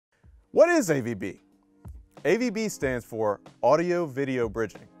What is AVB? AVB stands for Audio-Video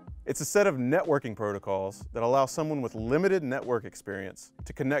Bridging. It's a set of networking protocols that allow someone with limited network experience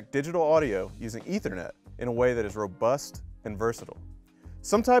to connect digital audio using Ethernet in a way that is robust and versatile.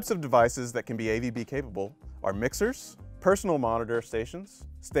 Some types of devices that can be AVB capable are mixers, personal monitor stations,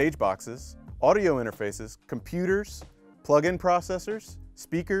 stage boxes, audio interfaces, computers, plug-in processors,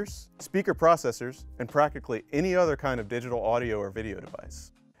 speakers, speaker processors, and practically any other kind of digital audio or video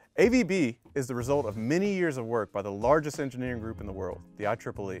device. AVB is the result of many years of work by the largest engineering group in the world, the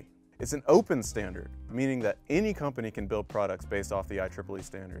IEEE. It's an open standard, meaning that any company can build products based off the IEEE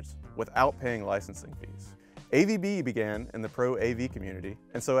standards without paying licensing fees. AVB began in the Pro AV community,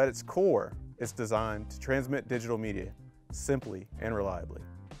 and so at its core, it's designed to transmit digital media simply and reliably.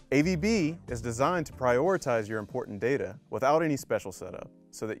 AVB is designed to prioritize your important data without any special setup,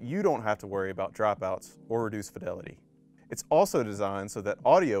 so that you don't have to worry about dropouts or reduced fidelity. It's also designed so that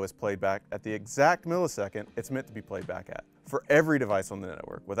audio is played back at the exact millisecond it's meant to be played back at, for every device on the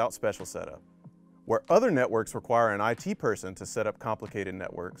network without special setup. Where other networks require an IT person to set up complicated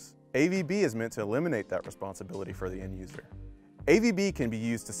networks, AVB is meant to eliminate that responsibility for the end user. AVB can be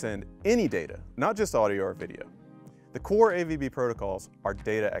used to send any data, not just audio or video. The core AVB protocols are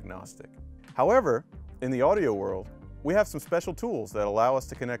data agnostic. However, in the audio world, we have some special tools that allow us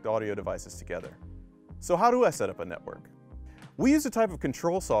to connect audio devices together. So how do I set up a network? We use a type of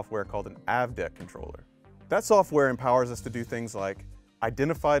control software called an AVDEC controller. That software empowers us to do things like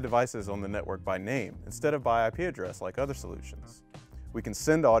identify devices on the network by name instead of by IP address like other solutions. We can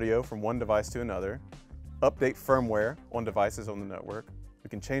send audio from one device to another, update firmware on devices on the network, we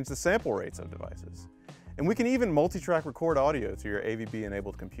can change the sample rates of devices, and we can even multi-track record audio to your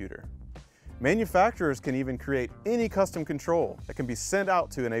AVB-enabled computer. Manufacturers can even create any custom control that can be sent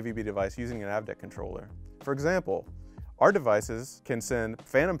out to an AVB device using an AVDEC controller. For example, our devices can send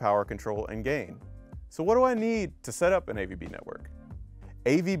phantom power control and gain. So what do I need to set up an AVB network?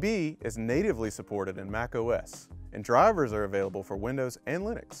 AVB is natively supported in Mac OS, and drivers are available for Windows and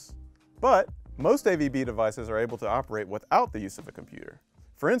Linux. But most AVB devices are able to operate without the use of a computer.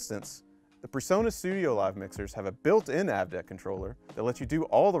 For instance, the PreSonus Studio Live mixers have a built-in AVDEC controller that lets you do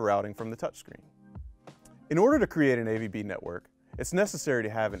all the routing from the touchscreen. In order to create an AVB network, it's necessary to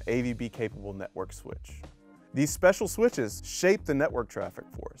have an AVB-capable network switch. These special switches shape the network traffic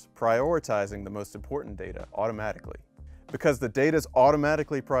for us, prioritizing the most important data automatically. Because the data is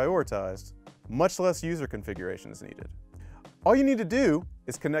automatically prioritized, much less user configuration is needed. All you need to do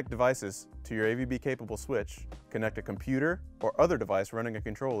is connect devices to your AVB-capable switch, connect a computer or other device running a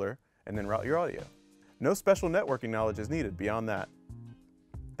controller, and then route your audio. No special networking knowledge is needed beyond that.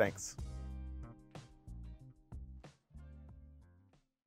 Thanks.